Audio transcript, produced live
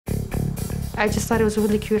I just thought it was a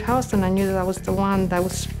really cute house, and I knew that was the one that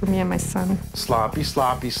was for me and my son. Sloppy,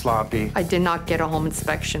 sloppy, sloppy. I did not get a home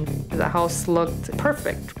inspection. The house looked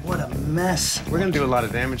perfect. What a mess. We're gonna do a lot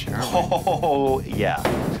of damage here, aren't we? Oh, yeah.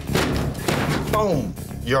 Boom.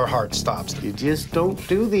 Your heart stops. You just don't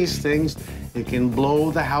do these things. It can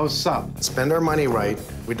blow the house up. Spend our money right,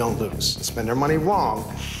 we don't lose. Spend our money wrong,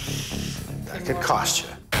 that could cost you.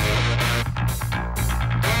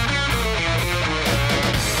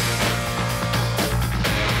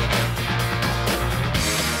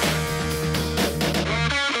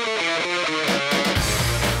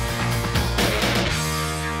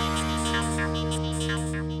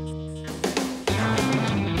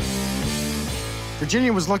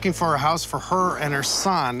 Virginia was looking for a house for her and her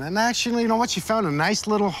son, and actually, you know what? She found a nice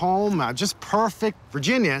little home, just perfect.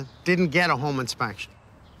 Virginia didn't get a home inspection.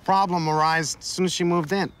 Problem arose as soon as she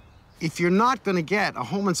moved in. If you're not going to get a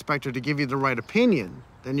home inspector to give you the right opinion,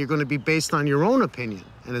 then you're going to be based on your own opinion,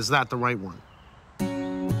 and is that the right one?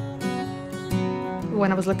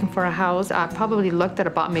 When I was looking for a house, I probably looked at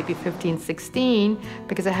about maybe 15, 16,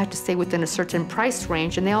 because I had to stay within a certain price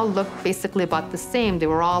range, and they all looked basically about the same. They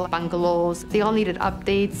were all bungalows. They all needed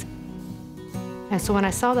updates. And so when I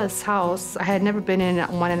saw this house, I had never been in a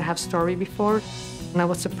 1.5 story before, and I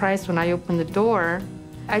was surprised when I opened the door.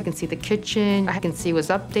 I can see the kitchen. I can see it was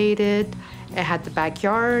updated. It had the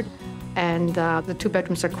backyard, and the 2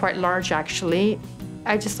 bedrooms are quite large, actually.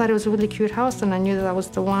 I just thought it was a really cute house, and I knew that was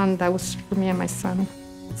the one that was for me and my son.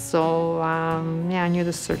 So, yeah, I knew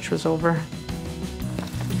the search was over.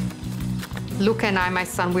 Luca and I, my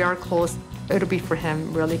son, we are close. It'll be for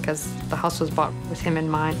him, really, because the house was bought with him in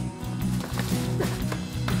mind.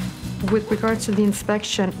 With regards to the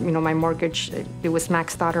inspection, you know, my mortgage, it was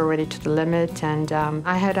maxed out already to the limit, and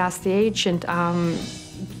I had asked the agent,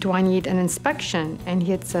 do I need an inspection? And he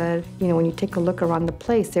had said, you know, when you take a look around the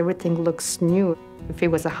place, everything looks new. If it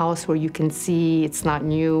was a house where you can see it's not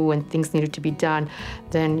new and things needed to be done,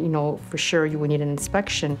 then, you know, for sure you would need an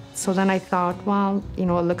inspection. So then I thought, well, you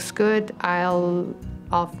know, it looks good. I'll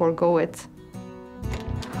forego it.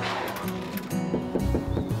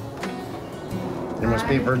 You must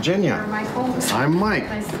be Virginia. You're Mike Holmes. I'm Mike.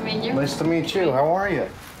 Nice to meet you. Nice to meet you. How are you?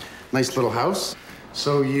 Nice little house.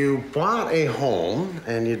 So you bought a home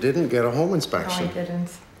and you didn't get a home inspection. No, I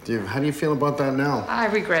didn't. How do you feel about that now? I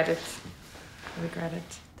regret it. I regret it.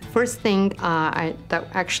 The first thing that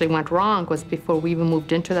actually went wrong was before we even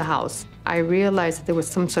moved into the house. I realized that there was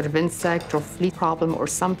some sort of insect or flea problem or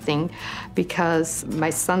something, because my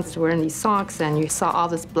son's wearing these socks and you saw all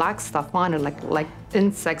this black stuff on it, like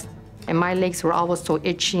insects. And my legs were always so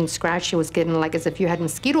itchy and scratchy. It was getting like as if you had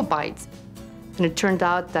mosquito bites. And it turned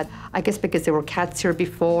out that, I guess because there were cats here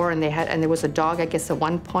before and there was a dog, I guess at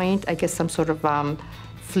one point, I guess some sort of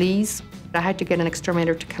fleas. I had to get an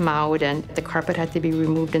exterminator to come out, and the carpet had to be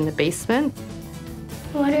removed in the basement.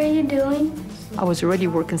 What are you doing? I was already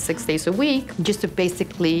working 6 days a week just to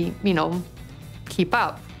basically, you know, keep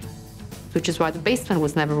up, which is why the basement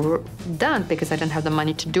was never done, because I didn't have the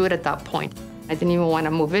money to do it at that point. I didn't even want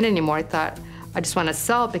to move in anymore. I thought, I just want to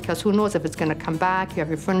sell, because who knows if it's going to come back. You have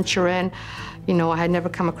your furniture in. You know, I had never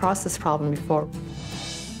come across this problem before.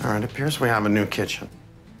 All right, it appears we have a new kitchen.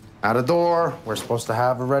 Out a door, we're supposed to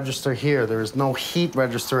have a register here. There is no heat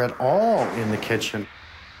register at all in the kitchen.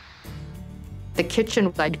 The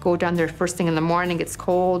kitchen, I'd go down there first thing in the morning, it's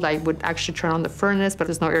cold. I would actually turn on the furnace, but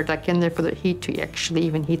there's no air duct in there for the heat to actually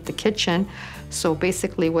even heat the kitchen. So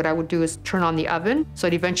basically what I would do is turn on the oven, so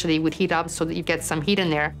it eventually would heat up so that you get some heat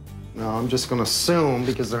in there. No, I'm just gonna assume,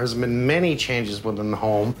 because there hasn't been many changes within the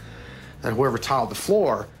home, that whoever tiled the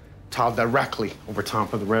floor tiled directly over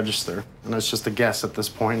top of the register. And that's just a guess at this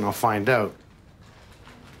point, and I'll find out.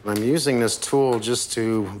 I'm using this tool just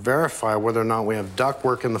to verify whether or not we have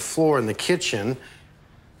ductwork in the floor in the kitchen.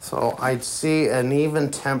 So I'd see an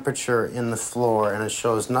even temperature in the floor, and it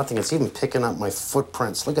shows nothing. It's even picking up my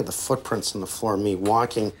footprints. Look at the footprints in the floor, me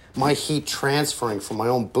walking, my heat transferring from my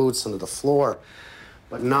own boots into the floor,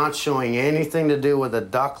 but not showing anything to do with a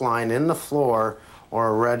duct line in the floor or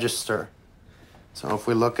a register. So if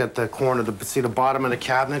we look at the corner, see the bottom of the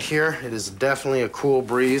cabinet here? It is definitely a cool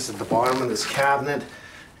breeze at the bottom of this cabinet.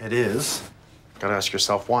 It is. Gotta ask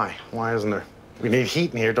yourself why. Why isn't there? We need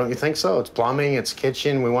heat in here, don't you think so? It's plumbing, it's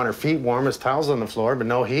kitchen, we want our feet warm, there's towels on the floor, but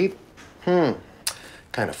no heat? Kind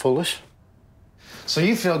of foolish. So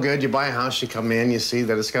you feel good, you buy a house, you come in, you see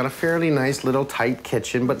that it's got a fairly nice little tight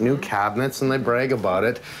kitchen, but new cabinets, and they brag about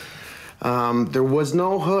it. There was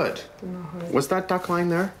no hood. No hood. Was that duct line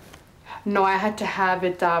there? No, I had to have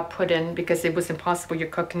it put in because it was impossible. You're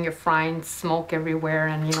cooking, you're frying, smoke everywhere,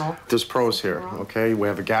 and you know. There's pros here, okay? We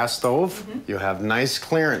have a gas stove. You have nice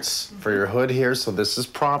clearance for your hood here, so this is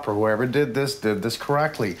proper. Whoever did this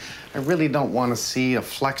correctly. I really don't want to see a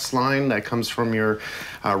flex line that comes from your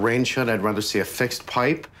range hood. I'd rather see a fixed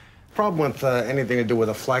pipe. Problem with anything to do with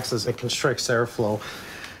a flex is it constricts airflow.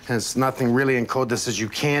 And it's nothing really in code that says you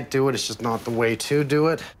can't do it. It's just not the way to do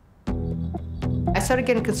it. I started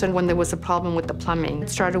getting concerned when there was a problem with the plumbing. It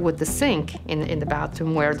started with the sink in the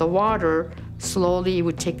bathroom where the water slowly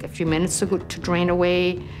would take a few minutes to drain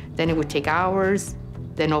away, then it would take hours,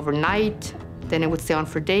 then overnight, then it would stay on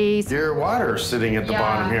for days. Your water's sitting at the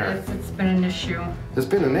bottom here. It's been an issue. It's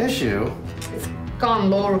been an issue? It's gone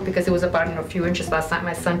lower because it was about a few inches last night.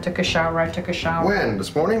 My son took a shower, I took a shower. When?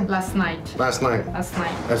 This morning? Last night. Last night? Last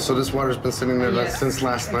night. So this water's been sitting there since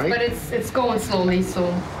last night? But it's going slowly,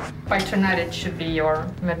 so by tonight it should be, or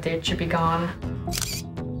midday it should be gone.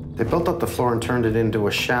 They built up the floor and turned it into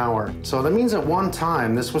a shower. So that means at one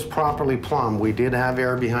time, this was properly plumbed. We did have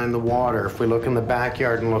air behind the water. If we look in the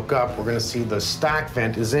backyard and look up, we're gonna see the stack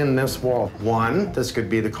vent is in this wall. One, this could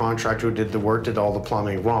be the contractor who did the work, did all the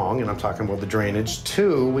plumbing wrong, and I'm talking about the drainage.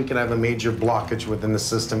 Two, we could have a major blockage within the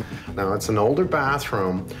system. Now, it's an older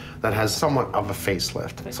bathroom that has somewhat of a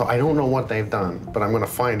facelift. So I don't know what they've done, but I'm gonna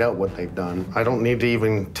find out what they've done. I don't need to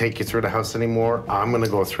even take you through the house anymore. I'm gonna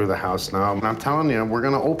go through the house now. And I'm telling you, we're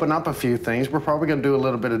gonna open up a few things. We're probably gonna do a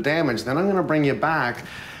little bit of damage. Then I'm gonna bring you back,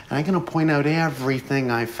 and I'm gonna point out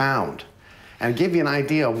everything I found and give you an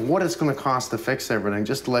idea of what it's gonna cost to fix everything,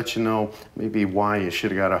 just to let you know maybe why you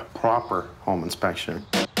should have got a proper home inspection.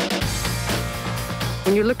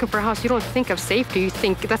 When you're looking for a house, you don't think of safety. You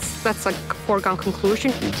think that's a foregone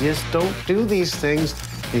conclusion. You just don't do these things.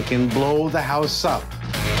 You can blow the house up.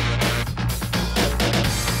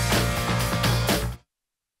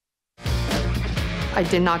 I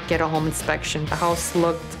did not get a home inspection. The house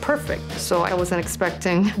looked perfect, so I wasn't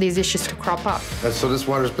expecting these issues to crop up. So this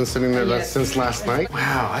water's been sitting there since last night?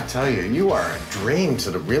 Wow, I tell you, you are a dream to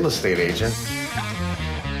the real estate agent.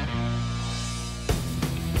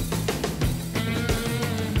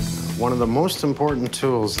 One of the most important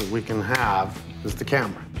tools that we can have is the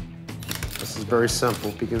camera. This is very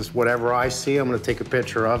simple because whatever I see, I'm gonna take a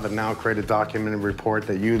picture of and now create a documented report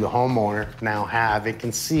that you, the homeowner, now have. It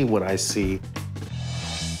can see what I see.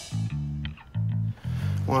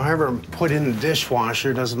 Well, whoever put in the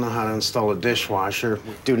dishwasher doesn't know how to install a dishwasher.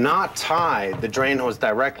 Do not tie the drain hose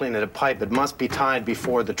directly into the pipe. It must be tied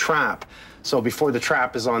before the trap. So before the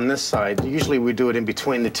trap is on this side, usually we do it in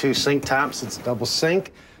between the two sink taps. It's a double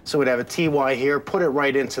sink. So we'd have a TY here, put it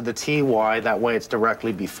right into the TY. That way it's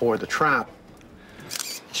directly before the trap.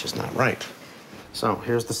 It's just not right. So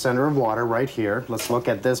here's the center of water right here. Let's look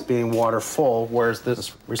at this being water full. Where's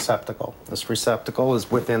this receptacle? This receptacle is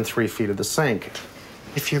within 3 feet of the sink.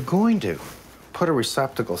 If you're going to put a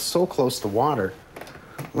receptacle so close to water,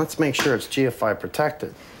 let's make sure it's GFI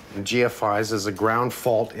protected. And GFIs is a ground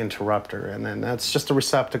fault interrupter, and then that's just a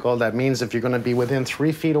receptacle. That means if you're gonna be within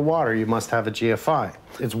 3 feet of water, you must have a GFI.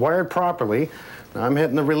 It's wired properly. Now I'm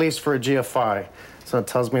hitting the release for a GFI, so it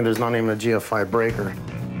tells me there's not even a GFI breaker.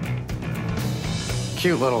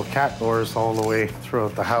 Cute little cat doors all the way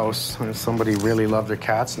throughout the house. Somebody really loved their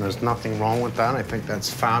cats, and there's nothing wrong with that. I think that's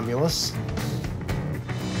fabulous.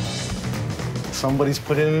 Somebody's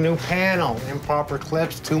put in a new panel. Improper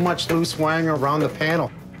clips, too much loose wiring around the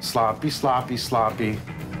panel. Sloppy, sloppy, sloppy.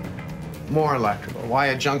 More electrical. Why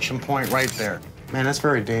a junction point right there? Man, that's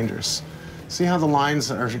very dangerous. See how the lines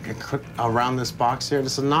are around this box here?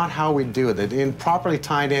 This is not how we do it. They're improperly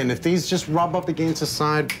tied in. If these just rub up against the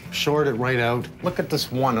side, short it right out. Look at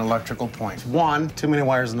this one electrical point. One, too many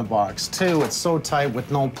wires in the box. Two, it's so tight with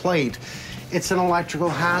no plate. It's an electrical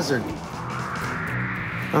hazard.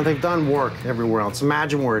 Now, they've done work everywhere else.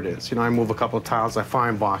 Imagine where it is. You know, I move a couple of tiles, I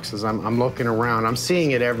find boxes, I'm looking around, I'm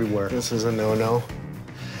seeing it everywhere. This is a no-no.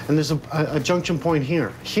 And there's a junction point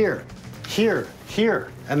here, here, here,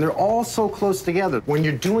 here, and they're all so close together. When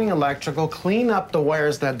you're doing electrical, clean up the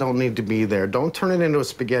wires that don't need to be there. Don't turn it into a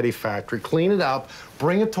spaghetti factory. Clean it up,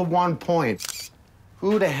 bring it to one point.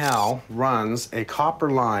 Who the hell runs a copper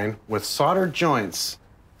line with soldered joints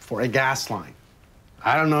for a gas line?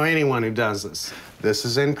 I don't know anyone who does this. This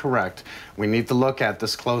is incorrect. We need to look at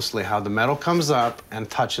this closely, how the metal comes up and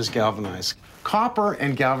touches galvanized. Copper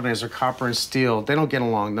and galvanized, or copper and steel, they don't get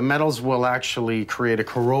along. The metals will actually create a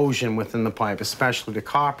corrosion within the pipe, especially the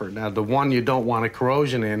copper. Now, the one you don't want a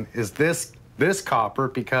corrosion in is this copper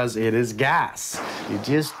because it is gas. You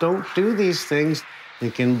just don't do these things. You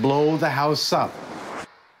can blow the house up.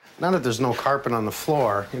 Now that there's no carpet on the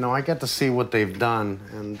floor, you know, I get to see what they've done.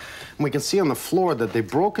 And we can see on the floor that they've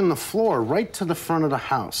broken the floor right to the front of the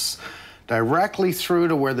house, directly through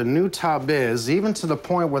to where the new tub is, even to the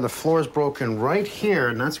point where the floor is broken right here,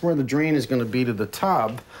 and that's where the drain is going to be to the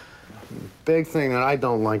tub. Big thing that I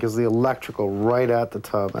don't like is the electrical right at the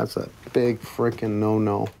tub. That's a big frickin'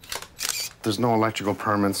 no-no. There's no electrical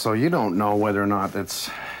permit, so you don't know whether or not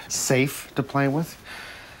it's safe to play with.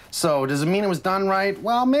 So does it mean it was done right?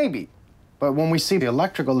 Well, maybe. But when we see the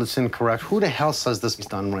electrical that's incorrect, who the hell says this is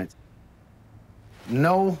done right?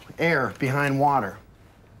 No air behind water.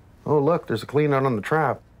 Oh, look, there's a clean out on the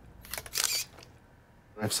trap.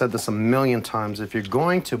 I've said this a million times. If you're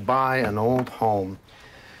going to buy an old home,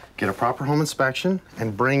 get a proper home inspection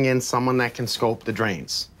and bring in someone that can scope the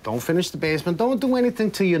drains. Don't finish the basement. Don't do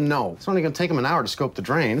anything till you know. It's only going to take them an hour to scope the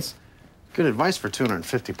drains. Good advice for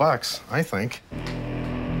 $250, I think.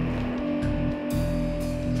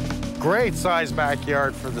 Great size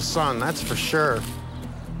backyard for the son, that's for sure.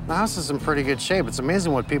 The house is in pretty good shape. It's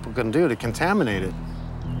amazing what people can do to contaminate it.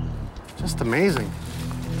 Just amazing.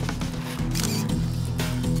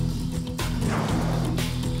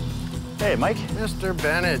 Hey, Mike. Mr.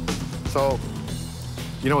 Bennett. So,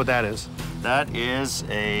 you know what that is? That is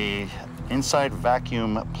a inside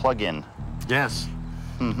vacuum plug-in. Yes.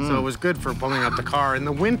 So it was good for pulling out the car in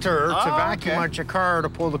the winter to vacuum out your car to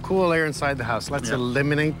pull the cool air inside the house. Let's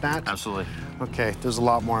eliminate that. Absolutely. Okay, there's a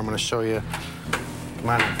lot more I'm going to show you. Come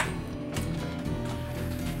on.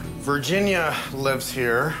 Virginia lives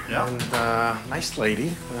here, and nice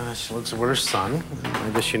lady. She lives with her son.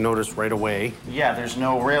 I guess you noticed right away. Yeah, there's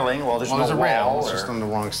no railing. Well, there's no a rail. wall. It's just on the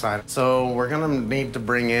wrong side. So we're going to need to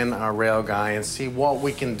bring in our rail guy and see what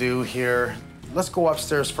we can do here. Let's go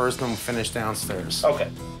upstairs first, and then we'll finish downstairs. Okay.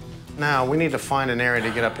 Now, we need to find an area to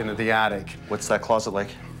get up into the attic. What's that closet like?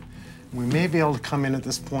 We may be able to come in at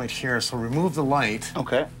this point here, so remove the light.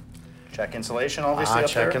 Okay. Check insulation, obviously, up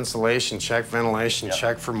there. Check insulation, check ventilation,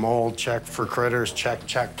 check for mold, check for critters, check.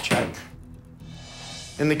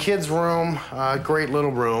 In the kids' room, great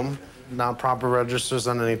little room. Not proper registers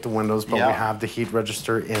underneath the windows, but we have the heat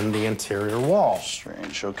register in the interior wall.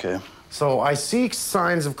 Strange, okay. So I see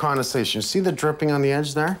signs of condensation. You see the dripping on the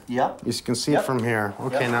edge there? Yep. You can see it from here.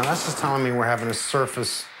 Okay, now that's just telling me we're having a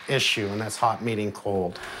surface issue, and that's hot meeting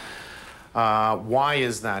cold. Why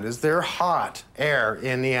is that? Is there hot air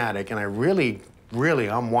in the attic? And I really,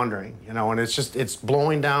 I'm wondering, you know, and it's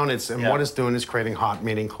blowing down, and what it's doing is creating hot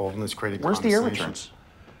meeting cold, and it's creating Where's the air returns?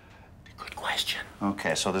 Good question.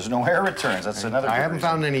 Okay, so there's no air returns. That's another I haven't reason.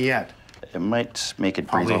 found any yet. It might make it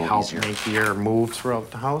breathe a Probably little help easier. make the air move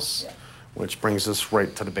throughout the house, which brings us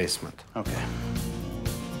right to the basement. Okay.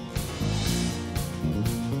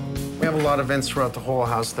 We have a lot of vents throughout the whole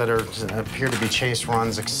house that appear to be chase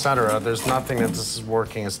runs, etc. There's nothing that this is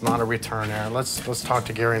working. It's not a return air. Let's talk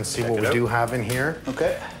to Gary and see what we do have in here.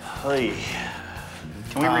 Okay. Hey.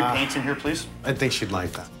 Can we repaint in here, please? I think she'd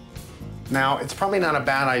like that. Now, it's probably not a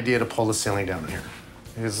bad idea to pull the ceiling down here,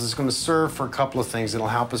 because this is going to serve for a couple of things. It'll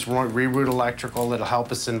help us reroute electrical. It'll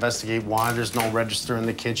help us investigate why there's no register in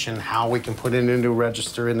the kitchen, how we can put it into a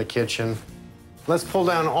register in the kitchen. Let's pull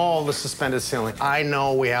down all the suspended ceiling. I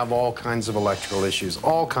know we have all kinds of electrical issues,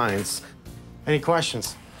 all kinds. Any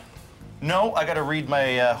questions? No, I got to read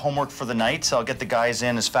my homework for the night. I'll get the guys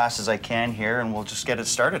in as fast as I can here, and we'll just get it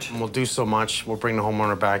started. And we'll do so much. We'll bring the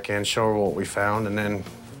homeowner back in, show her what we found, and then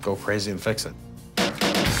go crazy and fix it.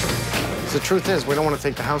 The truth is, we don't want to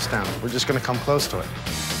take the house down. We're just going to come close to it.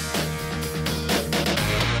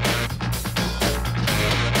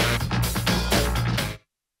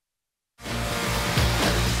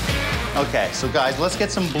 Okay, so guys, let's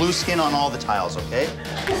get some blue skin on all the tiles, okay?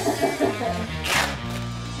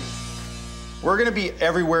 We're gonna be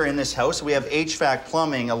everywhere in this house. We have HVAC,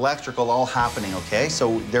 plumbing, electrical, all happening, okay?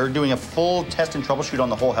 So they're doing a full test and troubleshoot on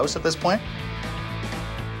the whole house at this point.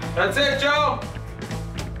 That's it, Joe.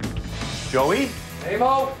 Joey? Hey,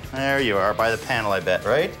 Mo. There you are, by the panel, I bet,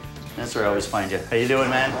 right? That's where I always find you. How you doing,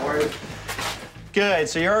 man? How are you? Good,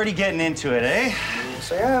 so you're already getting into it, eh?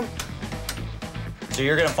 Yes, I am. So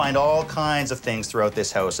you're gonna find all kinds of things throughout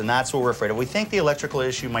this house, and that's what we're afraid of. We think the electrical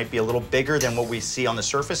issue might be a little bigger than what we see on the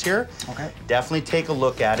surface here. Okay. Definitely take a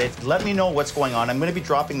look at it. Let me know what's going on. I'm gonna be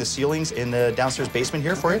dropping the ceilings in the downstairs basement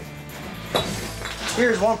here for you.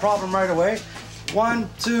 Here's one problem right away. 1,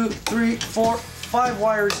 2, 3, 4, 5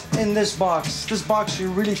 wires in this box. This box should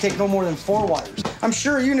really take no more than 4 wires. I'm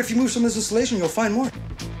sure even if you move some of this installation, you'll find more.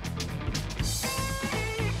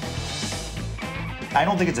 I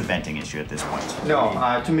don't think it's a venting issue at this point. No,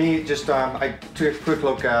 to me, just I took a quick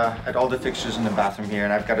look at all the fixtures in the bathroom here,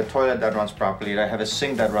 and I've got a toilet that runs properly. I have a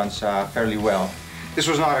sink that runs fairly well. This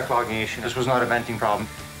was not a clogging issue. This was not a venting problem.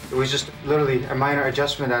 It was just literally a minor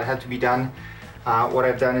adjustment that had to be done. What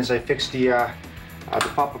I've done is I fixed the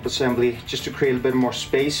pop-up assembly just to create a bit more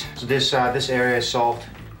space. So this area is solved.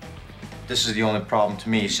 This is the only problem to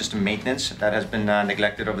me. It's just a maintenance that has been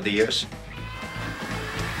neglected over the years.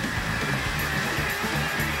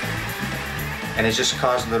 And it's just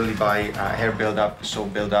caused literally by hair buildup,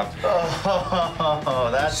 soap buildup. Oh,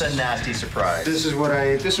 that's a nasty surprise. This is what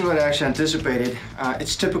I actually anticipated.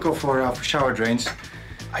 It's typical for shower drains.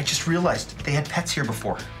 I just realized they had pets here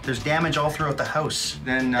before. There's damage all throughout the house.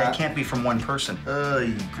 Then that can't be from one person. Ugh,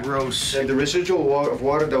 gross. The residual of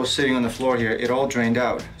water that was sitting on the floor here, it all drained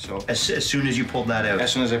out. So as soon as you pulled that out?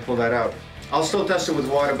 As soon as I pulled that out. I'll still test it with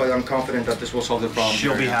water, but I'm confident that this will solve the problem.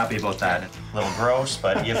 She'll be happy about that. A little gross,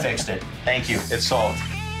 but you fixed it. Thank you. It's solved.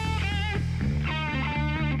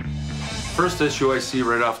 First issue I see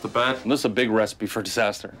right off the bat. This is a big recipe for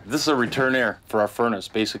disaster. This is a return air for our furnace.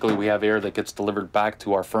 Basically, we have air that gets delivered back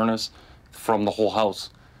to our furnace from the whole house.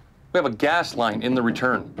 We have a gas line in the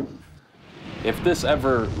return. If this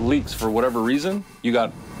ever leaks for whatever reason, you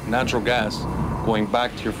got natural gas going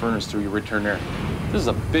back to your furnace through your return air. This is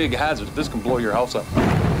a big hazard. This can blow your house up.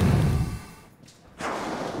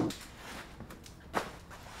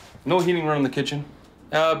 No heating run in the kitchen.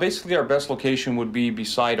 Basically, our best location would be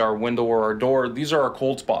beside our window or our door. These are our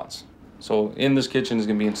cold spots. So in this kitchen is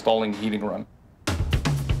going to be installing heating run.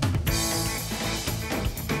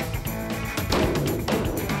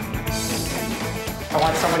 I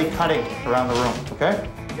want somebody cutting around the room, okay?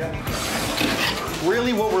 Yeah.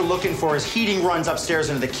 Really what we're looking for is heating runs upstairs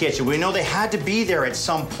into the kitchen. We know they had to be there at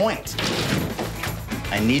some point.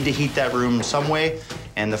 I need to heat that room some way,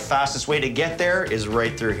 and the fastest way to get there is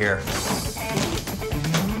right through here.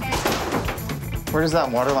 Where does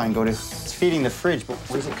that water line go to? It's feeding the fridge, but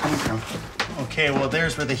where's it coming from? Okay, well,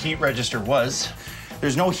 there's where the heat register was.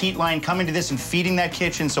 There's no heat line coming to this and feeding that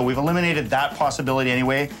kitchen, so we've eliminated that possibility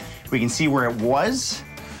anyway. We can see where it was.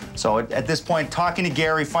 So at this point, talking to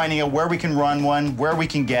Gary, finding out where we can run one, where we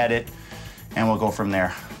can get it, and we'll go from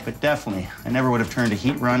there. But definitely, I never would have turned a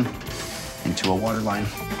heat run into a water line.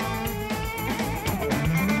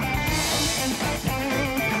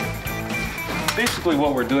 Basically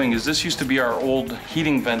what we're doing is this used to be our old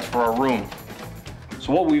heating vent for our room.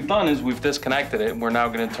 So what we've done is we've disconnected it, and we're now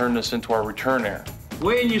going to turn this into our return air.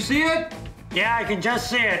 Wayne, you see it? Yeah, I can just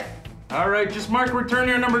see it. All right, just mark return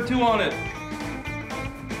air number 2 on it.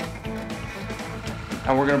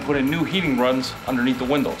 And we're going to put in new heating runs underneath the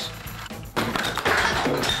windows.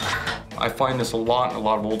 I find this a lot in a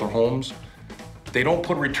lot of older homes. They don't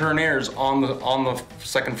put return airs on the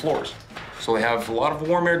second floors. So they have a lot of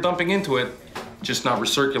warm air dumping into it, just not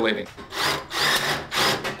recirculating.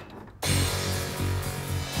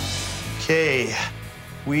 Okay,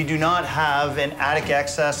 we do not have an attic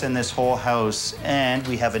access in this whole house, and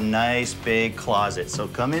we have a nice big closet. So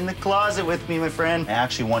come in the closet with me, my friend. I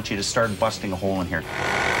actually want you to start busting a hole in here.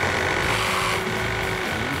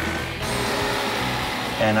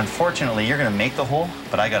 And unfortunately, you're gonna make the hole,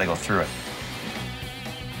 but I gotta go through it.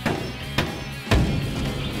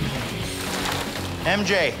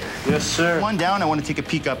 MJ. Yes, sir. Come on down, I want to take a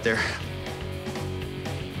peek up there.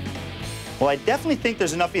 Well, I definitely think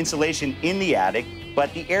there's enough insulation in the attic,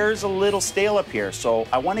 but the air is a little stale up here, so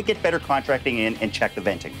I want to get better contracting in and check the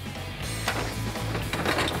venting.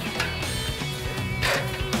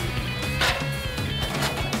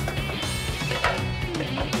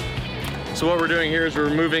 So what we're doing here is we're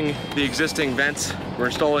removing the existing vents. We're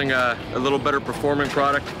installing a little better performing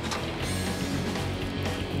product.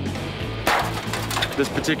 This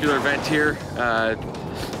particular vent here, a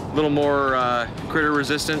little more critter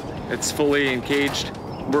resistant. It's fully encaged.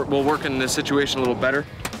 We'll work in this situation a little better.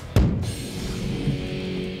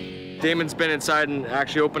 Damon's been inside and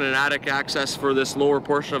actually opened an attic access for this lower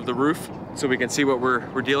portion of the roof so we can see what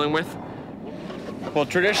we're dealing with. Well,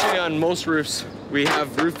 traditionally on most roofs, we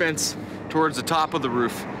have roof vents towards the top of the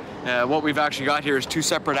roof. What we've actually got here is 2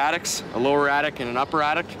 separate attics, a lower attic and an upper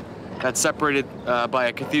attic, that's separated by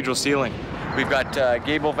a cathedral ceiling. We've got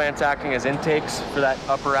gable vents acting as intakes for that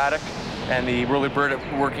upper attic and the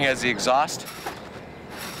whirlybird working as the exhaust.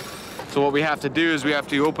 So what we have to do is we have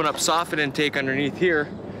to open up soffit intake underneath here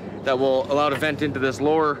that will allow to vent into this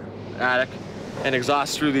lower attic and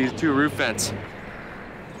exhaust through these 2 roof vents.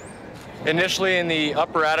 Initially in the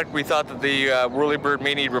upper attic, we thought that the whirlybird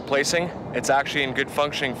may need replacing. It's actually in good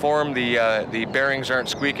functioning form. The bearings aren't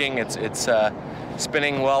squeaking. It's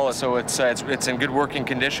spinning well, so it's in good working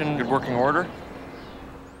condition, good working order.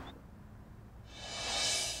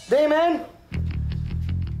 Damon,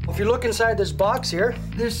 if you look inside this box here,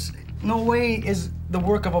 this no way is the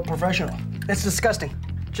work of a professional. It's disgusting.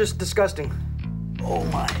 Just disgusting. Oh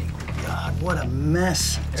my God, what a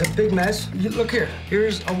mess. It's a big mess. Look here.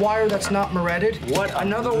 Here's a wire that's not moretted. What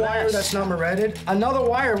Another wire that's not moretted. Another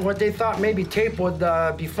wire, what they thought maybe tape would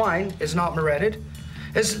be fine, is not moretted.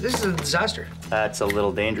 This is a disaster. That's a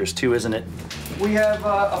little dangerous too, isn't it? We have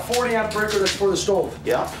a 40 amp breaker that's for the stove.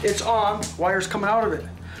 Yeah. It's on, wire's coming out of it.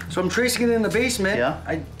 So I'm tracing it in the basement.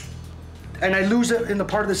 Yeah. And I lose it in the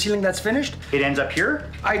part of the ceiling that's finished. It ends up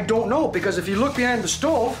here? I don't know, because if you look behind the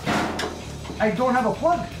stove, I don't have a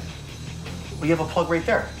plug. We have a plug right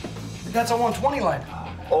there. That's a 120 line.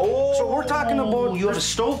 Oh. So we're talking about... You have a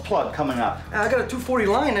stove plug coming up. I got a 240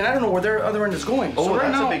 line, and I don't know where their other end is going. Oh, so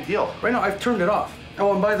that's a big deal. Right now, I've turned it off.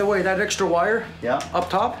 Oh, and by the way, that extra wire up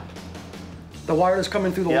top, the wire that's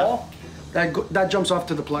coming through the wall, that jumps off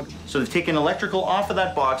to the plug. So they've taken electrical off of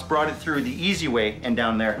that box, brought it through the easy way, and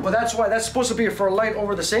down there. Well, that's why. That's supposed to be for a light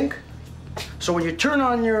over the sink. So when you turn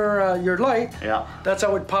on your light, that's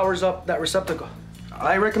how it powers up that receptacle.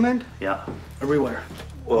 I recommend a rewire.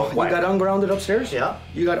 Well, you got ungrounded upstairs. Yeah.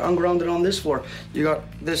 You got ungrounded on this floor. You got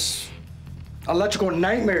this electrical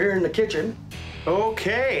nightmare here in the kitchen.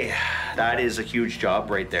 Okay, that is a huge job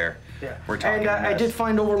right there. Yeah. We're talking. And I did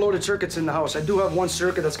find overloaded circuits in the house. I do have one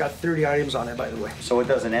circuit that's got 30 items on it, by the way. So it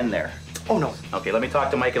doesn't end there. Oh no. Okay, let me talk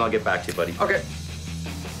to Mike and I'll get back to you, buddy. Okay.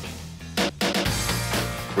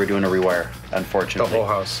 We're doing a rewire, unfortunately. The whole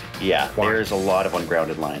house. Yeah, Why? there's a lot of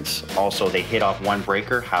ungrounded lines. Also, they hit off one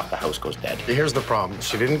breaker, half the house goes dead. Here's the problem.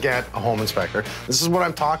 She didn't get a home inspector. This is what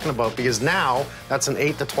I'm talking about, because now that's an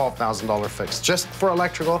 $8,000 to $12,000 fix just for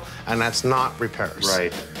electrical, and that's not repairs.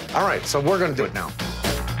 Right. All right, so we're gonna do it now.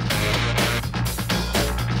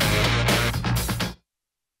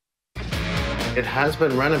 It has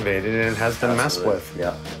been renovated and it has been messed with.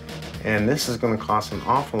 Yeah. And this is gonna cost an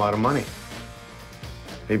awful lot of money.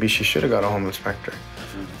 Maybe she should have got a home inspector,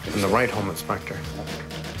 and the right home inspector.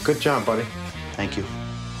 Good job, buddy. Thank you.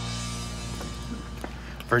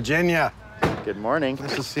 Virginia. Good morning.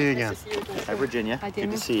 Nice to see you again. Hi, Virginia. Hi,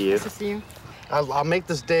 Damon. Good to see you. Nice to see you. I'll make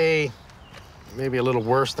this day maybe a little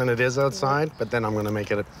worse than it is outside, but then I'm gonna make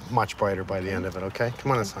it much brighter by the end of it, okay?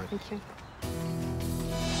 Come on inside. Thank you.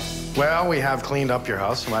 Well, we have cleaned up your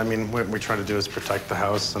house. I mean, what we try to do is protect the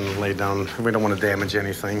house and lay down. We don't want to damage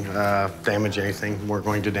anything. We're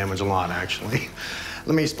going to damage a lot, actually.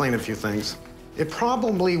 Let me explain a few things. It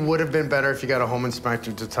probably would have been better if you got a home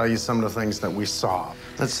inspector to tell you some of the things that we saw.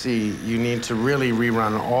 Let's see, you need to really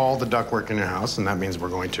rerun all the ductwork in your house, and that means we're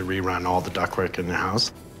going to rerun all the ductwork in your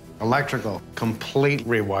house. Electrical, complete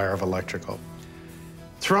rewire of electrical.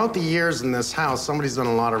 Throughout the years in this house, somebody's done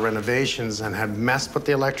a lot of renovations and had messed with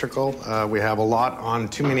the electrical. We have a lot on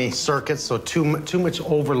too many circuits, so too much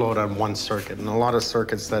overload on one circuit, and a lot of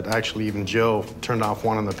circuits that actually even Joe turned off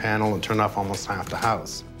one on the panel and turned off almost half the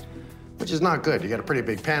house, which is not good. You got a pretty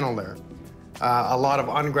big panel there. A lot of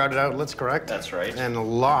ungrounded outlets, correct? That's right. And a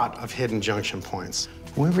lot of hidden junction points.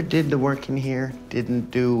 Whoever did the work in here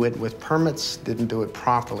didn't do it with permits, didn't do it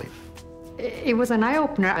properly. It was an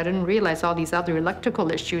eye-opener. I didn't realize all these other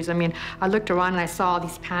electrical issues. I mean, I looked around and I saw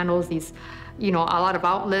these panels, these, a lot of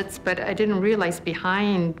outlets, but I didn't realize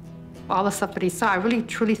behind all the stuff that he saw. I really,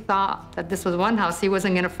 truly thought that this was one house. He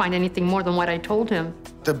wasn't gonna find anything more than what I told him.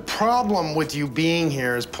 The problem with you being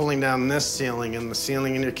here is pulling down this ceiling and the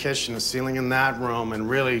ceiling in your kitchen, the ceiling in that room, and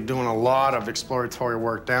really doing a lot of exploratory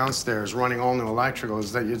work downstairs, running all new electrical,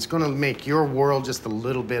 is that it's gonna make your world just a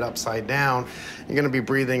little bit upside down. You're gonna be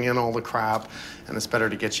breathing in all the crap, and it's better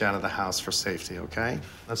to get you out of the house for safety, okay?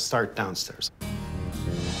 Let's start downstairs.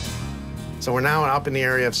 So we're now up in the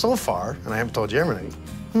area of, so far, and I haven't told you everything,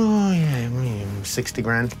 oh yeah, 60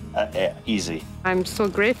 grand. Easy. I'm so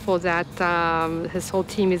grateful that his whole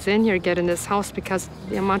team is in here getting this house, because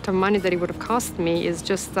the amount of money that it would have cost me is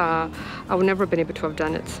just, I would never have been able to have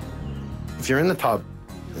done it. If you're in the tub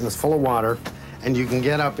and it's full of water and you can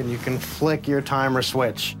get up and you can flick your timer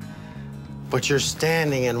switch, but you're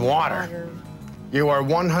standing in water, you are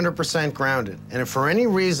 100% grounded. And if for any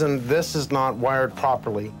reason this is not wired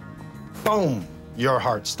properly, boom, your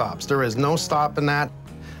heart stops. There is no stopping that.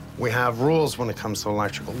 We have rules when it comes to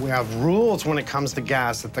electrical. We have rules when it comes to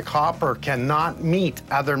gas, that the copper cannot meet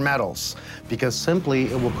other metals because simply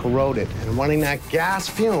it will corrode it. And running that gas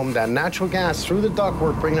fume, that natural gas through the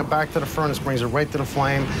ductwork, bringing it back to the furnace, brings it right to the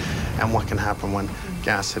flame. And what can happen when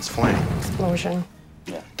gas hits flame? Explosion.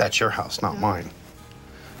 Yeah. That's your house, not mine.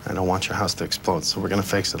 I don't want your house to explode, so we're gonna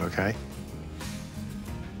fix it, okay?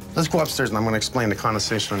 Let's go upstairs and I'm gonna explain the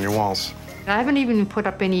condensation on your walls. I haven't even put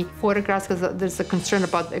up any photographs because there's a concern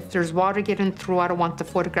about if there's water getting through, I don't want the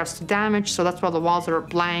photographs to damage, so that's why the walls are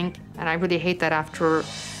blank. And I really hate that after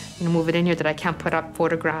moving in here that I can't put up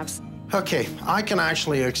photographs. Okay, I can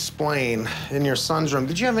actually explain in your son's room.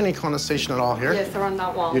 Did you have any condensation at all here? Yes, around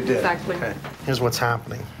that wall. You did? Exactly. Okay, here's what's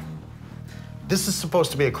happening. This is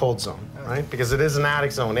supposed to be a cold zone, right? Because it is an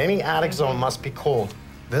attic zone. Any attic zone must be cold.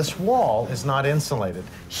 This wall is not insulated.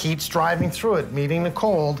 Heat's driving through it, meeting the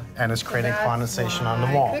cold, and is creating condensation on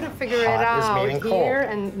the wall. I couldn't figure it Hot is out meeting here,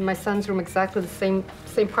 cold. and my son's room exactly the same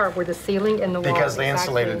part where the ceiling and the wall. Because they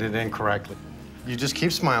exactly. insulated it incorrectly. You just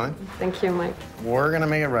keep smiling. Thank you, Mike. We're gonna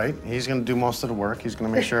make it right. He's gonna do most of the work. He's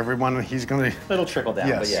gonna make sure everyone, he's gonna... Little trickle down,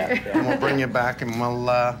 yes. but yeah. And we'll bring you back and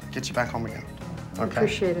we'll get you back home again. Okay?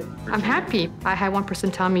 Appreciate it. I'm happy. I had one person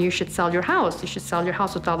tell me, you should sell your house. You should sell your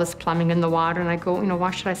house with all this plumbing and the water. And I go, you know, why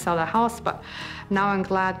should I sell the house? But now I'm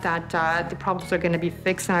glad that the problems are gonna be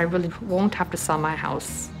fixed and I really won't have to sell my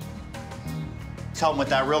house. Let's help him with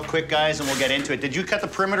that real quick, guys, and we'll get into it. Did you cut the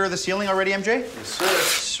perimeter of the ceiling already, MJ? Yes, sir.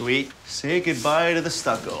 Sweet. Say goodbye to the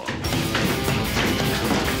stucco.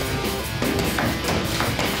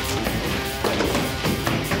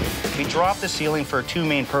 We dropped the ceiling for two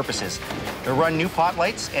main purposes: to run new pot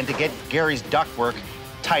lights and to get Gary's ductwork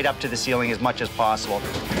tied up to the ceiling as much as possible.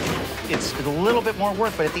 It's a little bit more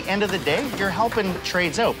work, but at the end of the day, you're helping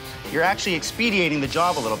trades out. You're actually expediting the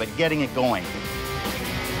job a little bit, getting it going.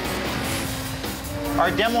 Our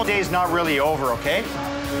demo day is not really over, okay?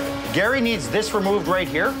 Gary needs this removed right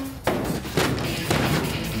here.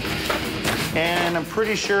 And I'm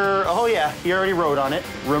pretty sure, oh yeah, he already wrote on it,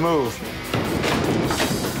 remove.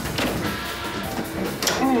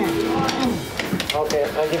 Okay,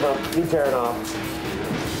 I give up. You tear it off.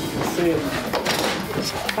 See it.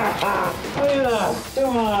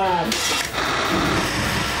 Come on.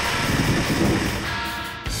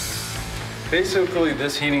 Basically,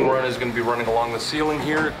 this heating run is going to be running along the ceiling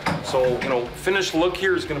here. So, you know, finished look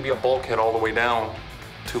here is going to be a bulkhead all the way down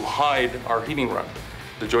to hide our heating run.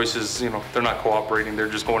 The joists, you know, they're not cooperating. They're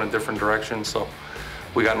just going in different directions. So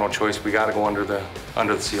we got no choice. We got to go under the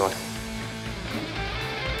ceiling.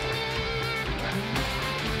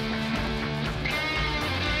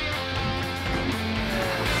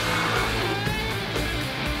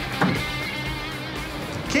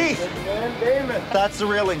 Keith, Damon. that's the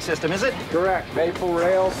railing system, is it? Correct. Maple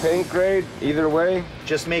rail, paint grade, either way.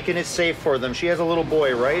 Just making it safe for them. She has a little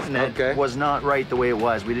boy, right? And it was not right the way it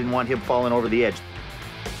was. We didn't want him falling over the edge.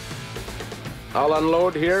 I'll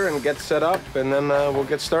unload here and get set up, and then we'll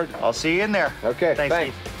get started. I'll see you in there. Okay, thanks.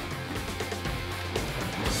 Keith.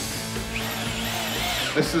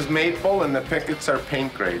 This is maple, and the pickets are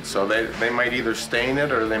paint grade, so they might either stain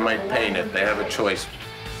it or they might paint it. They have a choice.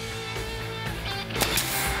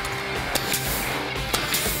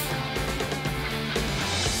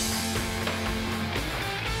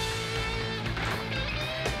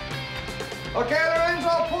 Okay,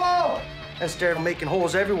 Lorenzo, pull! Instead of making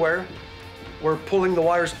holes everywhere, we're pulling the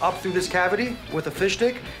wires up through this cavity with a fish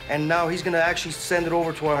stick, and now he's gonna actually send it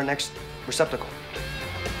over to our next receptacle.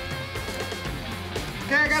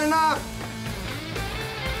 Okay, I got enough.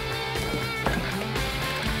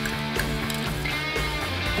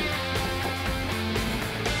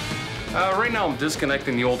 Right now I'm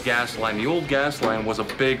disconnecting the old gas line. The old gas line was a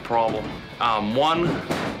big problem. One,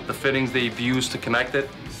 the fittings they've used to connect it,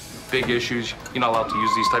 big issues. You're not allowed to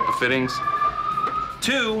use these type of fittings.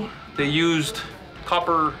 Two, they used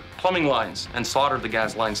copper plumbing lines and soldered the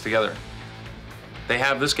gas lines together. They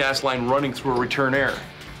have this gas line running through a return air.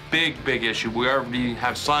 Big, big issue. We already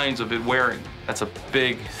have signs of it wearing. That's a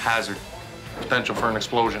big hazard, potential for an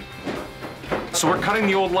explosion. So we're cutting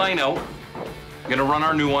the old line out. Gonna run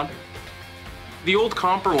our new one. The old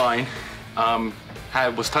copper line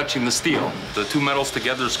was touching the steel. The two metals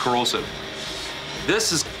together is corrosive.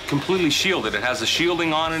 This is completely shielded. It has a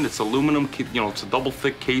shielding on it. It's aluminum, you know, it's a double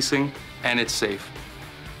thick casing, and it's safe.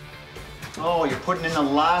 Oh, you're putting in the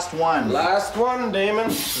last one. Last one,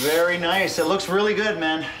 Damon. Very nice. It looks really good,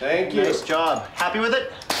 man. Thank you. Nice job. Happy with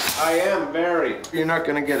it? I am very. You're not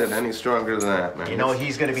going to get it any stronger than that, man. You know,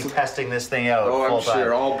 he's going to be testing this thing out. Oh, I'm full time.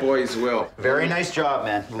 sure. All boys will. Very nice job,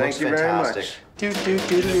 man. It Thank you fantastic. very much.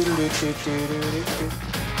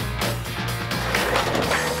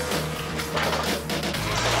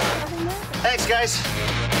 Thanks, guys.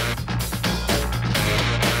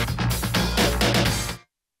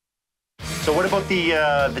 So what about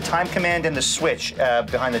the time command and the switch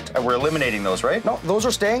behind the? We're eliminating those, right? No, those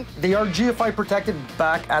are staying. They are GFI protected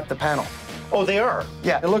back at the panel. Oh, they are?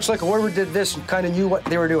 Yeah, it looks like whoever did this kind of knew what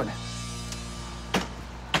they were doing.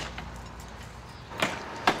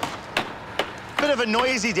 Bit of a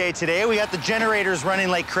noisy day today. We got the generators running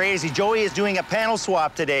like crazy. Joey is doing a panel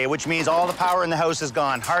swap today, which means all the power in the house is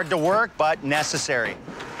gone. Hard to work, but necessary.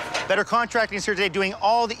 Better Contracting is here today doing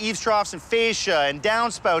all the eaves troughs and fascia and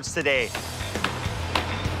downspouts today.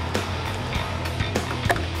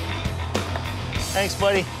 Thanks,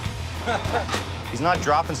 buddy. He's not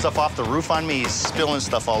dropping stuff off the roof on me, he's spilling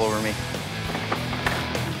stuff all over me.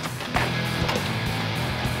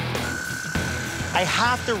 I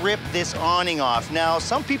have to rip this awning off. Now,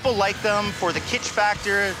 some people like them for the kitsch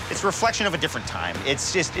factor. It's a reflection of a different time.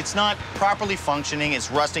 It's not properly functioning,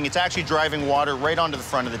 it's rusting, it's actually driving water right onto the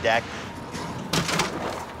front of the deck.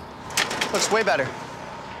 Looks way better.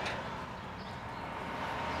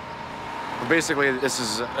 Basically, this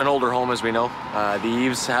is an older home, as we know. The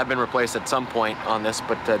eaves have been replaced at some point on this,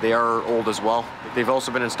 but they are old as well. They've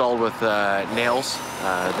also been installed with nails.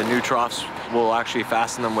 The new troughs will actually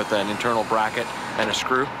fasten them with an internal bracket and a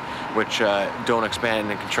screw, which don't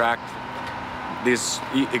expand and contract. These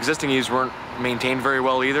existing eaves weren't maintained very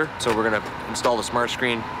well either, so we're going to install the smart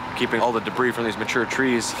screen, keeping all the debris from these mature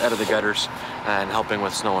trees out of the gutters and helping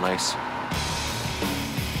with snow and ice.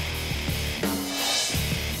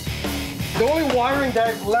 The only wiring that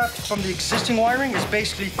I've left from the existing wiring is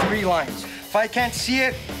basically 3 lines. If I can't see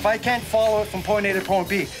it, if I can't follow it from point A to point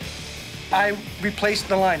B, I replace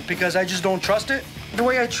the line because I just don't trust it. The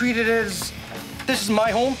way I treat it is, this is my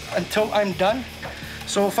home until I'm done.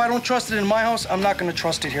 So if I don't trust it in my house, I'm not gonna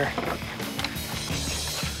trust it here.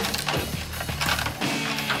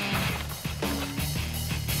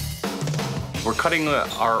 We're cutting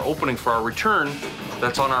our opening for our return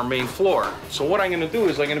that's on our main floor. So what I'm gonna do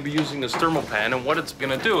is I'm gonna be using this thermal pan, and what it's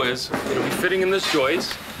gonna do is it'll be fitting in this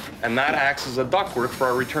joist, and that acts as a ductwork for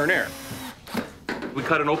our return air. We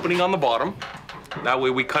cut an opening on the bottom. That way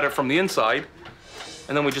we cut it from the inside,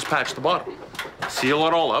 and then we just patch the bottom. Seal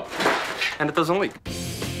it all up, and it doesn't leak.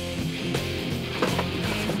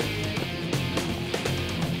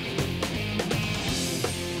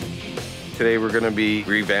 Today we're going to be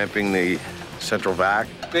revamping the central vac.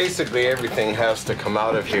 Basically everything has to come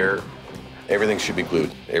out of here. Everything should be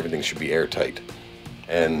glued. Everything should be airtight.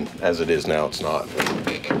 And as it is now, it's not.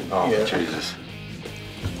 Oh, yeah. Jesus.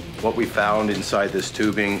 What we found inside this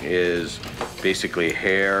tubing is basically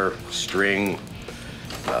hair, string,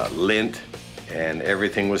 lint, and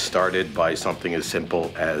everything was started by something as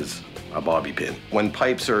simple as a bobby pin. When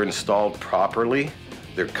pipes are installed properly,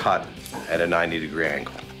 they're cut at a 90-degree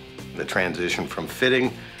angle. The transition from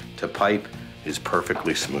fitting to pipe is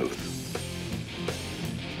perfectly smooth.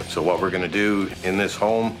 So what we're gonna do in this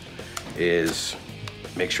home is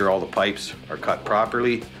make sure all the pipes are cut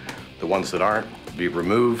properly. The ones that aren't be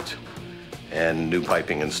removed and new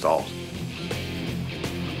piping installed.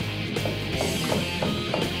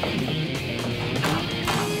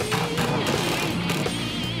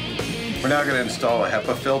 We're now going to install a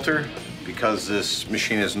HEPA filter because this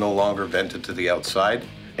machine is no longer vented to the outside.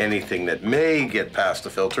 Anything that may get past the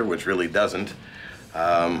filter, which really doesn't,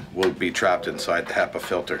 will be trapped inside the HEPA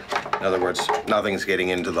filter. In other words, nothing's getting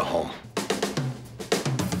into the home.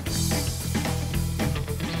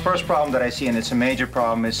 First problem that I see, and it's a major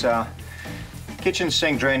problem, is kitchen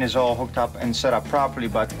sink drain is all hooked up and set up properly,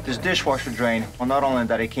 but this dishwasher drain, well, not only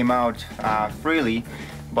that it came out freely,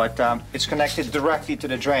 but it's connected directly to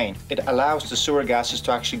the drain. It allows the sewer gases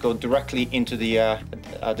to actually go directly into the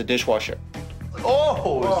dishwasher.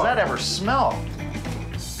 Oh, does that ever smell?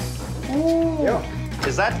 Ooh. Yeah.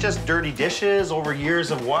 Is that just dirty dishes over years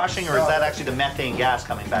of washing, or is that actually the methane gas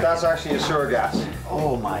coming back? That's actually a sewer gas.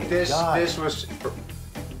 Oh my God. This was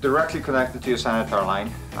directly connected to your sanitary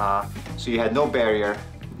line. So you had no barrier,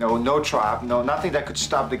 no trap, nothing that could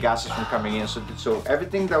stop the gases from coming in. So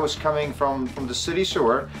everything that was coming from the city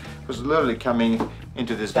sewer was literally coming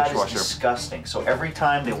into this dishwasher. That is disgusting. So every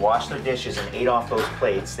time they washed their dishes and ate off those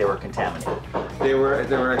plates, they were contaminated. They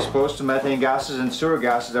were exposed to methane gases and sewer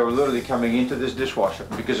gases that were literally coming into this dishwasher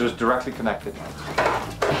because it was directly connected.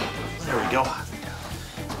 There we go.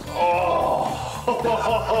 Oh.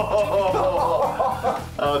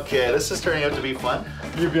 Okay, this is turning out to be fun.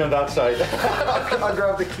 You be on that side. I'll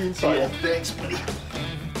grab the clean side. Yeah, thanks, buddy.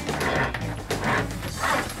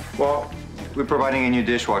 Well, we're providing a new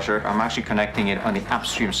dishwasher. I'm actually connecting it on the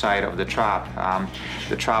upstream side of the trap.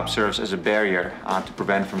 The trap serves as a barrier to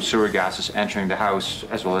prevent from sewer gases entering the house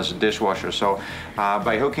as well as the dishwasher. So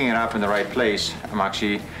by hooking it up in the right place, I'm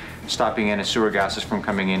actually stopping any sewer gases from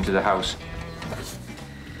coming into the house.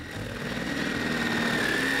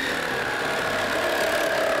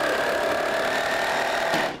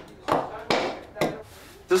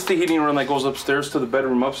 This is the heating run that goes upstairs to the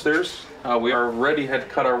bedroom upstairs. We already had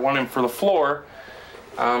cut our one in for the floor.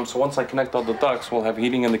 So once I connect all the ducts, we'll have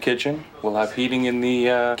heating in the kitchen. We'll have heating in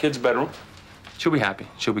the kids' bedroom. She'll be happy.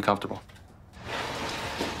 She'll be comfortable.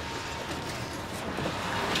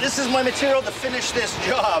 This is my material to finish this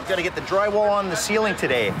job. Got to get the drywall on the ceiling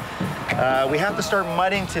today. We have to start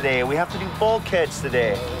mudding today. We have to do bulkheads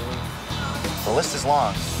today. The list is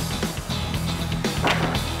long.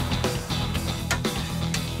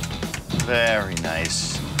 Very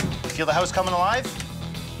nice. Feel the house coming alive?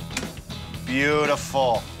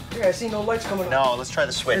 Beautiful. Yeah, I see no lights coming on. No, let's try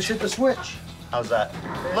the switch. Let's hit the switch. How's that?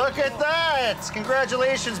 Look at that!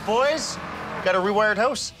 Congratulations, boys. Got a rewired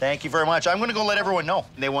house. Thank you very much. I'm gonna go let everyone know.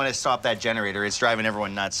 They want to stop that generator. It's driving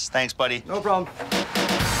everyone nuts. Thanks, buddy. No problem.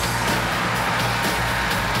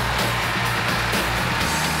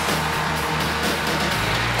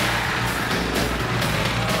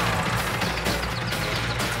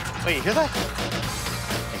 Wait, you hear that?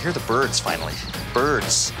 I hear the birds finally.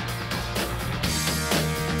 Birds.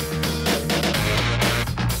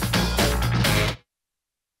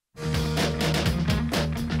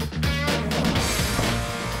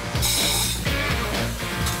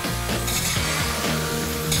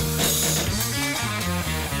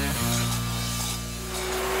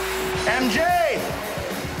 MJ!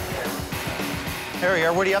 There you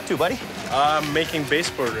are. What are you up to, buddy? I'm making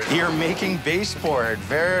baseboard. You're making baseboard.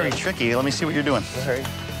 Very tricky. Let me see what you're doing. All right.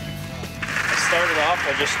 I started off,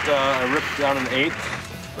 I ripped down an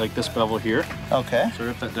 1/8, like this bevel here. Okay. So I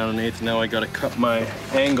ripped that down an 1/8, and now I gotta cut my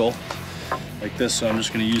angle like this, so I'm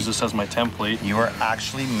just gonna use this as my template. You are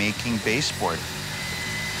actually making baseboard.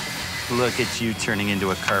 Look at you turning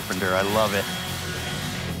into a carpenter. I love it.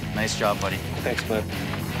 Nice job, buddy. Thanks, man.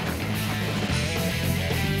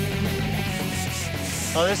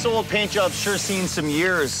 Well, this old paint job's sure seen some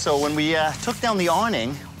years. So when we took down the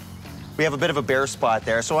awning, we have a bit of a bare spot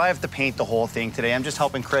there. So I have to paint the whole thing today. I'm just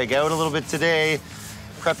helping Craig out a little bit today,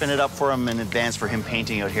 prepping it up for him in advance for him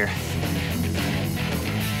painting out here.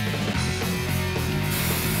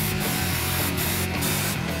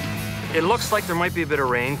 It looks like there might be a bit of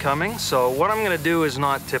rain coming, so what I'm gonna do is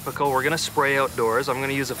not typical. We're gonna spray outdoors. I'm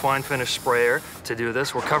gonna use a fine finish sprayer to do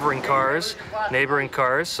this. We're covering cars, neighboring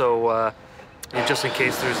cars, so just in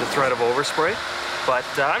case there's a threat of overspray. But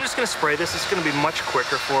I'm just gonna spray this. It's gonna be much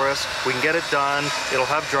quicker for us. We can get it done. It'll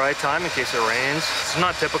have dry time in case it rains. It's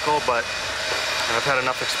not typical, but I've had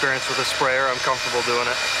enough experience with a sprayer. I'm comfortable doing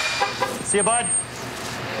it. See you, bud.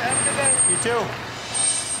 You too.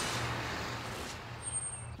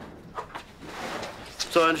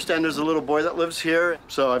 So I understand there's a little boy that lives here,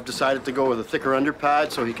 so I've decided to go with a thicker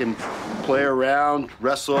underpad so he can play around,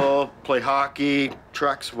 wrestle, play hockey,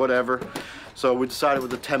 trucks, whatever. So we decided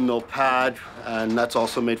with a 10 mil pad, and that's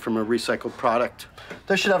also made from a recycled product.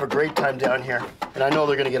 They should have a great time down here, and I know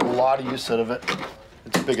they're gonna get a lot of use out of it.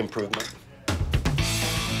 It's a big improvement.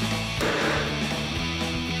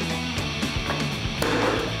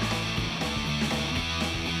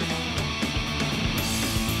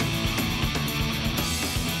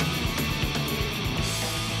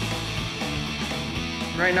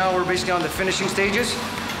 Right now, we're basically on the finishing stages,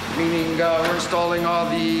 meaning we're installing all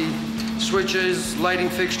the switches,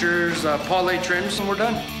 lighting fixtures, poly trims, and we're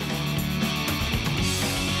done.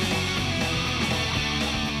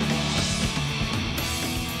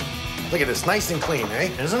 Look at this, nice and clean,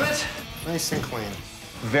 eh? Isn't it? Nice and clean.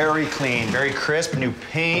 Very clean, very crisp, new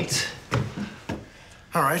paint.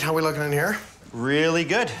 All right, how are we looking in here? Really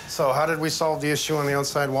good. So how did we solve the issue on the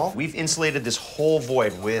outside wall? We've insulated this whole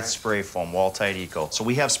void with spray foam, Wall-Tite Eco. So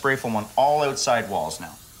we have spray foam on all outside walls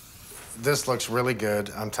now. This looks really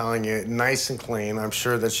good. I'm telling you, nice and clean. I'm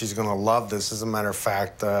sure that she's gonna love this. As a matter of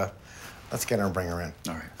fact, let's get her and bring her in.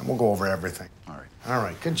 All right. And we'll go over everything. All right. All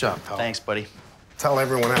right, good job, pal. Thanks, buddy. Tell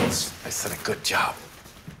everyone else I said a good job.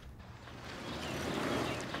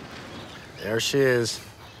 There she is.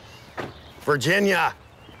 Virginia.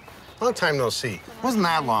 Long time no see. Wasn't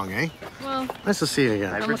that long, eh? Well, nice to see you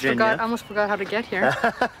again. I almost forgot how to get here.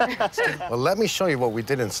 Well, let me show you what we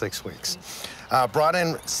did in 6 weeks. Brought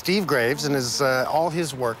in Steve Graves and all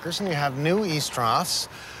his workers, and you have new east troughs.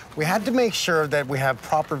 We had to make sure that we have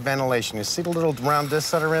proper ventilation. You see the little round discs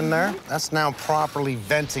that are in there? That's now properly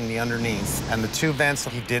venting the underneath. And the 2 vents,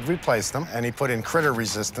 he did replace them, and he put in critter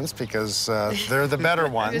resistance because they're the better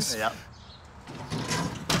ones. Yep.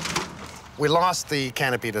 We lost the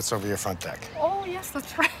canopy that's over your front deck. Oh, yes,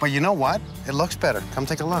 that's right. But you know what? It looks better. Come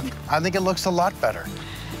take a look. I think it looks a lot better.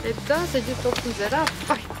 It does. It just opens it up.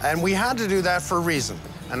 And we had to do that for a reason.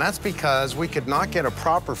 And that's because we could not get a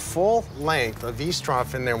proper full length of east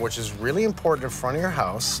trough in there, which is really important in front of your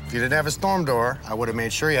house. If you didn't have a storm door, I would have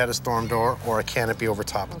made sure you had a storm door or a canopy over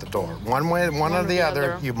top of the door. One or the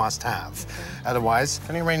other, you must have. Otherwise, if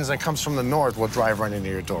any rain that comes from the north will drive right into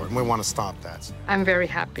your door, and we want to stop that. I'm very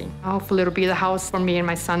happy. Hopefully it'll be the house for me and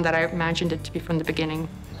my son that I imagined it to be from the beginning.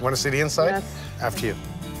 Want to see the inside? Yes. After you.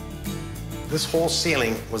 this whole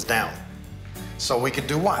ceiling was down. So we could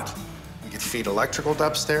do what? We could feed electrical to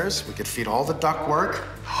upstairs, we could feed all the ductwork,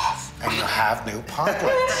 and you have new pot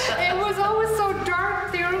lights. It was always so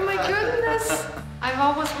dark there, oh my goodness. I've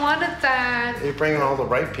always wanted that. You bring in all the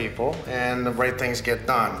right people, and the right things get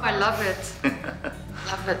done. I love it.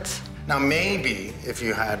 Love it. Now, maybe if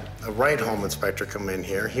you had a right home inspector come in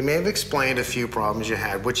here, he may have explained a few problems you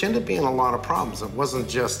had, which ended up being a lot of problems. It wasn't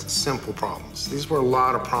just simple problems. These were a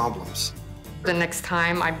lot of problems. The next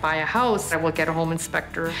time I buy a house, I will get a home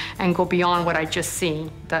inspector and go beyond what I just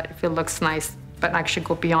seen, that if it looks nice, but actually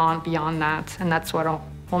go beyond that. And that's what a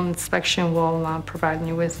home inspection will provide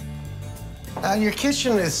me with. Your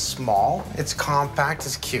kitchen is small, it's compact,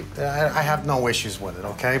 it's cute. I have no issues with it,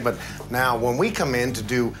 okay? But now, when we come in to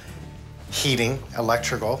do heating,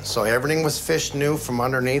 electrical, so everything was fished new from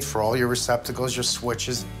underneath for all your receptacles, your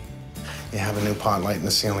switches. You have a new pot light in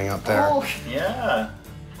the ceiling up there. Oh, yeah.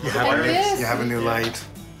 You have a new light.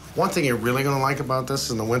 One thing you're really gonna like about this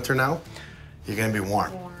in the winter now, you're gonna be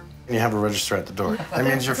warm. And you have a register at the door. That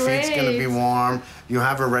means your feet's gonna be warm. You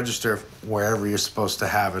have a register wherever you're supposed to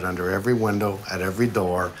have it, under every window, at every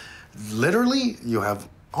door. Literally, you have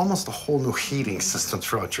almost a whole new heating system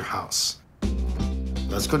throughout your house.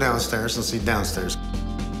 Let's go downstairs and see downstairs.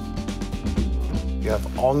 You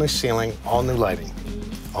have all new ceiling, all new lighting,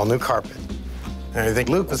 all new carpet. And you think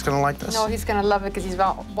Luke is gonna like this? No, he's gonna love it because he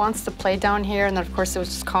wants to play down here, and then of course it was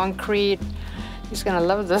just concrete. He's gonna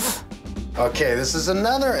love this. Okay, this is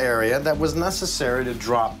another area that was necessary to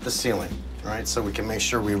drop the ceiling, right? So we can make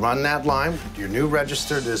sure we run that line. Your new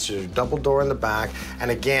register, there's your double door in the back,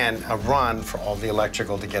 and again, a run for all the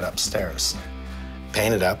electrical to get upstairs.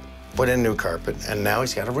 Paint it up, put in new carpet, and now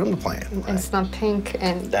he's got a room to play in. right? And it's not pink,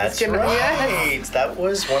 and That's it's gonna, right. yes. That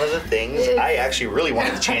was one of the things I actually really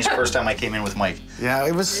wanted to change the first time I came in with Mike. Yeah,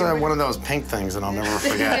 it was one of those pink things that I'll never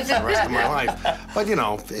forget for the rest of my life. But, you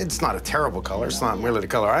know, it's not a terrible color. It's not really the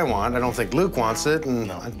color I want. I don't think Luke wants it, and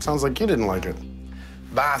it sounds like you didn't like it.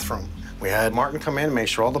 Bathroom. We had Martin come in, make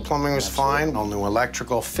sure all the plumbing was fine, all new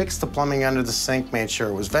electrical, fixed the plumbing under the sink, made sure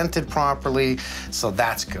it was vented properly, so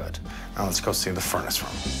that's good. Now let's go see the furnace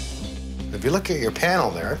room. If you look at your panel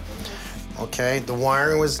there, okay, the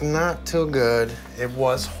wiring was not too good. It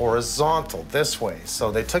was horizontal this way.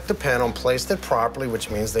 So they took the panel and placed it properly, which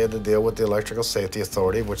means they had to deal with the Electrical Safety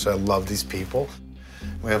Authority, which I love these people.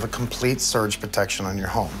 We have a complete surge protection on your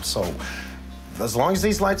home. So as long as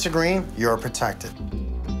these lights are green, you're protected.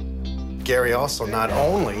 Gary also not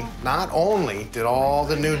only did all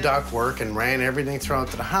the new ductwork and ran everything throughout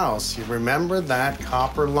the house, you remember that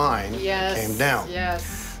copper line came down.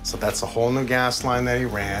 Yes. So that's a whole new gas line that he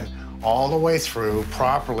ran all the way through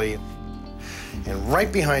properly. And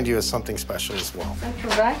right behind you is something special as well.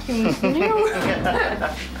 Central vacuum is new.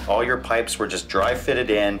 All your pipes were just dry fitted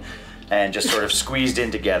in and just sort of squeezed in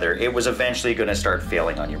together. It was eventually going to start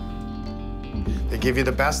failing on you. They give you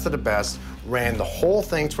the best of the best, ran the whole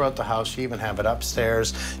thing throughout the house. You even have it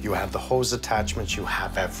upstairs. You have the hose attachments. You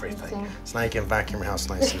have everything. So now you can vacuum your house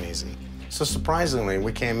nice and easy. So surprisingly,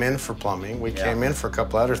 we came in for plumbing. We came in for a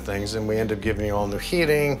couple other things, and we ended up giving you all new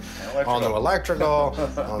heating, all new electrical,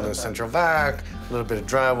 all new central vac, a little bit of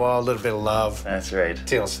drywall, a little bit of love. That's right.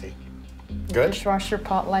 TLC. Good? Dishwasher,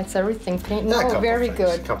 pot lights, everything. Paint, Yeah, a no, couple very of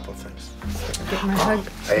things, good. A couple of things. Get my hug.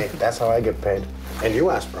 Hey, that's how I get paid. And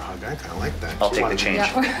you asked for a hug. I kind of like that. I'll take the change.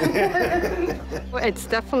 Well, it's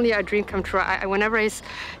definitely a dream come true. Whenever I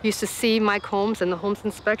used to see Mike Holmes and the Holmes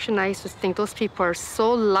Inspection, I used to think those people are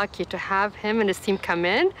so lucky to have him and his team come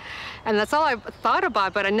in. And that's all I thought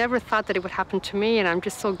about, but I never thought that it would happen to me. And I'm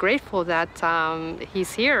just so grateful that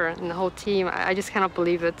he's here and the whole team. I just cannot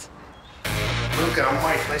believe it. Luca, I'm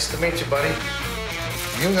Mike. Nice to meet you, buddy.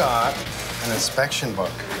 You got an inspection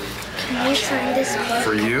book. Can you sign this book?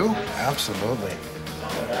 For you? Absolutely.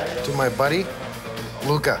 To my buddy,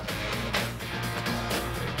 Luca.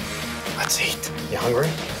 Let's eat. You hungry?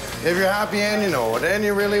 If you're happy and you know it, and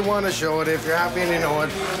you really want to show it, if you're happy and you know it,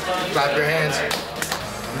 clap your hands.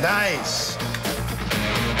 Nice.